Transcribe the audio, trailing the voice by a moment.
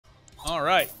All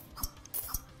right.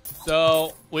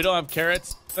 So we don't have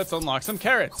carrots. Let's unlock some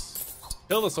carrots.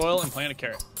 Till the soil and plant a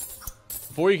carrot.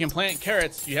 Before you can plant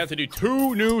carrots, you have to do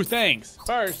 2 new things.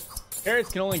 First,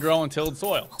 carrots can only grow on tilled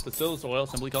soil. To till the soil,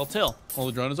 simply call till. While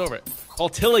the drone is over it. Call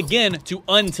till again to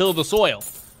untill the soil.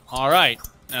 All right,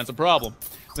 that's a problem.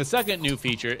 The second new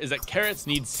feature is that carrots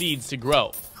need seeds to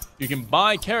grow. You can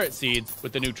buy carrot seeds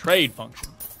with the new trade function.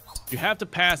 You have to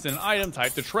pass in an item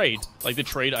type to trade, like the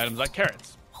trade items like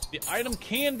carrots. The item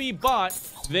can be bought,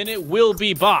 then it will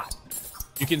be bought.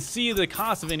 You can see the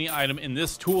cost of any item in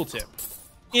this tooltip.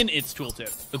 In its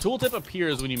tooltip. The tooltip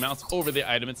appears when you mouse over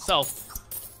the item itself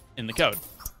in the code.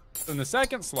 So in the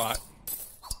second slot,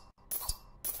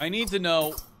 I need to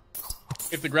know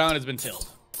if the ground has been tilled.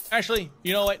 Actually,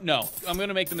 you know what? No. I'm going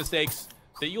to make the mistakes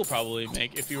that you'll probably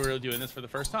make if you were doing this for the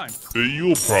first time.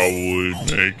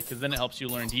 Because then it helps you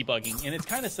learn debugging. And it's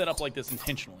kind of set up like this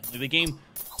intentionally. The game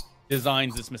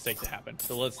designs this mistake to happen.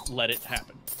 So let's let it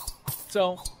happen.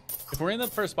 So if we're in the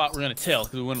first spot, we're going to till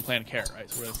because we want to plant a carrot,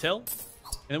 right? So we're going to till.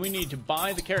 And then we need to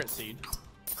buy the carrot seed.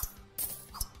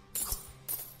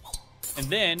 And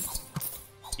then,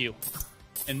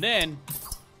 And then,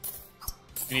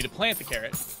 we need to plant the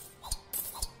carrot.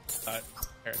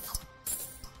 Carrots.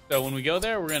 So when we go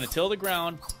there, we're going to till the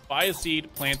ground, buy a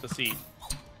seed, plant the seed.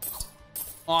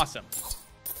 Awesome.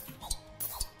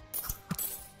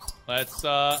 Let's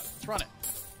run it.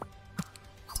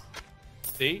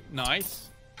 See? Nice.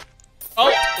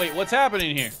 Oh, wait, what's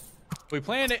happening here? We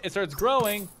plant it, it starts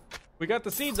growing, we got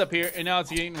the seeds up here, and now it's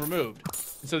getting removed.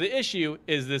 And so the issue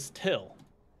is this till.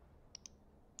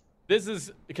 This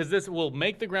is because this will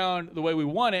make the ground the way we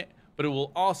want it, but it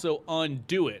will also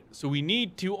undo it. So we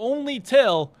need to only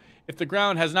till if the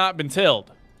ground has not been tilled.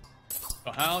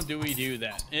 So how do we do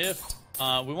that? If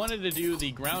we wanted to do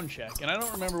the ground check, and I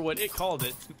don't remember what it called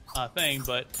its thing,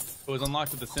 but it was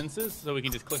unlocked with the senses, so we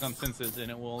can just click on senses and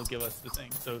it will give us the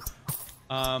thing. So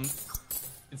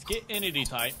it's get entity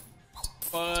type,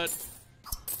 but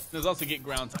there's also get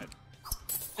ground type.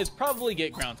 It's probably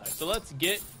get ground type. So let's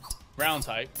get ground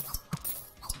type.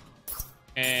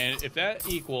 And if that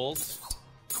equals,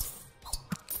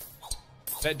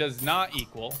 that does not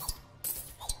equal,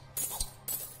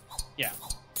 yeah,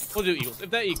 we'll do equals. If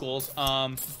that equals,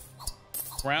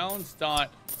 grounds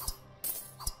dot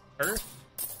earth.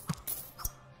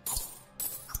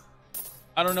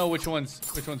 I don't know which one's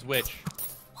which.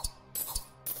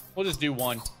 We'll just do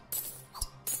one.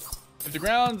 If the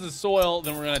ground's the soil,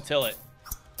 then we're gonna till it.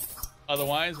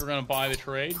 Otherwise, we're gonna buy the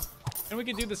trade, and we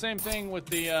can do the same thing with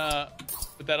the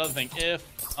with that other thing. If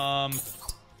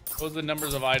what was the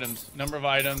numbers of items? Number of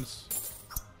items.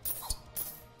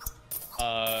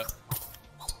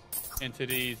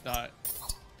 Entities dot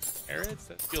carrots.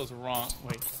 That feels wrong.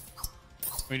 Wait.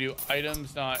 We do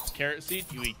items dot carrot seed.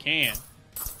 We can.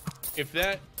 If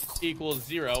that equals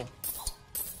 0,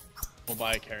 we'll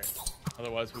buy a carrot.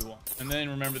 Otherwise, we won't. And then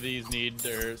remember, these need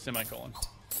their semicolon.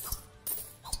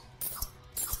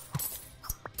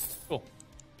 Cool.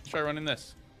 Let's try running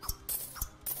this.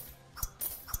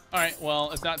 All right.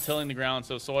 Well, it's not tilling the ground,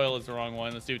 so soil is the wrong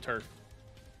one. Let's do turf.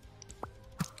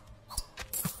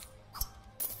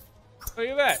 Look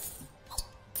at that.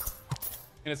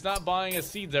 And it's not buying us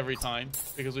seeds every time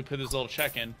because we put this little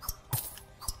check in.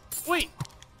 Sweet.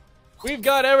 We've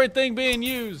got everything being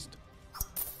used.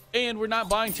 And we're not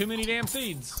buying too many damn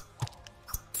seeds.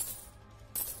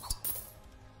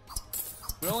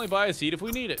 We only buy a seed if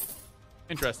we need it.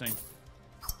 Interesting.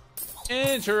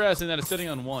 Interesting that it's sitting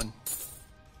on 1.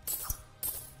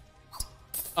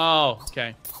 Oh,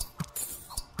 okay.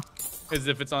 Because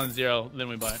if it's on 0, then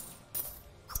we buy it.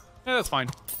 Yeah, that's fine.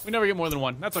 We never get more than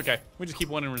 1. That's okay. We just keep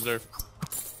 1 in reserve.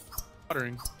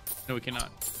 Watering. No, we cannot.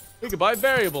 We could buy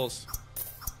variables.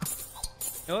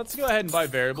 Now let's go ahead and buy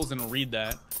variables and read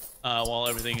that while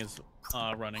everything is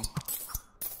running.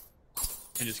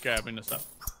 And just grabbing the stuff.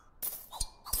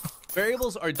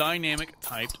 Variables are dynamic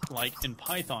typed like in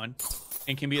Python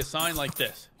and can be assigned like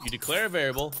this. You declare a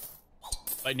variable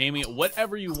by naming it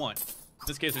whatever you want. In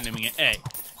this case, we're naming it A.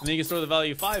 And then you can store the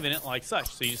value 5 in it like such.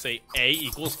 So you just say A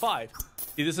equals 5.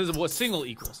 See, this is what single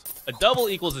equals. A double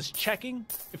equals is checking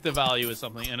if the value is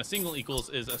something, and a single equals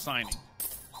is assigning.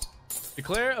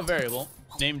 Declare a variable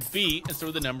named B and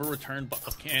store the number returned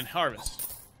of can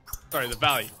harvest. Sorry, the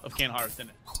value of can harvest in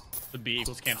it. So B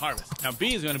equals can harvest. Now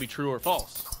B is going to be true or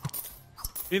false.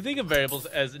 You can think of variables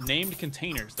as named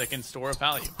containers that can store a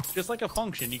value. Just like a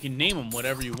function, you can name them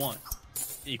whatever you want.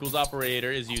 The equals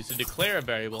operator is used to declare a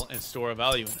variable and store a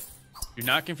value in it. Do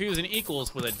not confuse an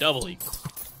equals with a double equals.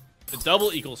 The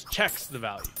double equals checks the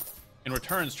value and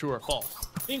returns true or false.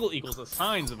 Single equals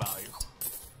assigns the value.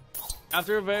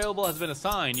 After a variable has been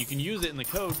assigned, you can use it in the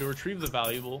code to retrieve the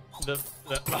value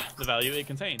it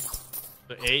contains.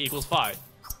 So a equals 5.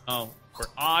 For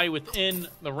I within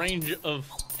the range of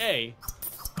a,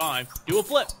 5, do a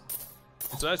flip.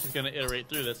 And so that's just going to iterate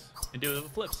through this and do it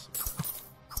with flips.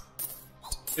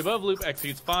 The above loop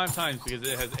executes 5 times because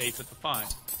it has a set to 5.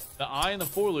 The I in the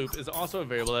for loop is also a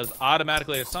variable that is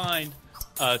automatically assigned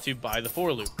to by the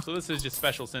for loop. So this is just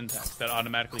special syntax that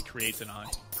automatically creates an I.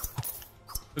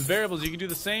 With variables, you can do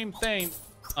the same thing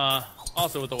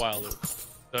also with the while loop.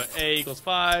 So a equals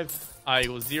 5, I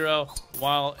equals 0,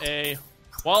 while I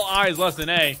is less than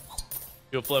a,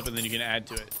 do a flip and then you can add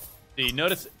to it. See,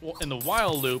 notice in the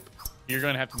while loop, you're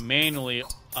going to have to manually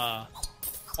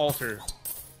alter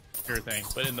your thing.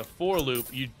 But in the for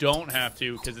loop, you don't have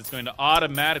to because it's going to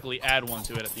automatically add one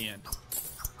to it at the end.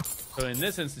 So in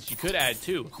this instance, you could add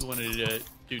 2 if you wanted to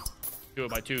do it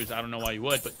by 2s. I don't know why you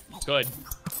would, but you could.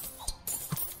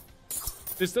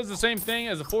 This does the same thing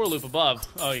as a for loop above.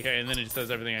 Oh, okay, and then it just does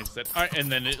everything I just said. All right,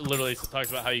 and then it literally talks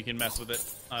about how you can mess with it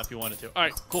if you wanted to. All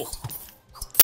right, cool.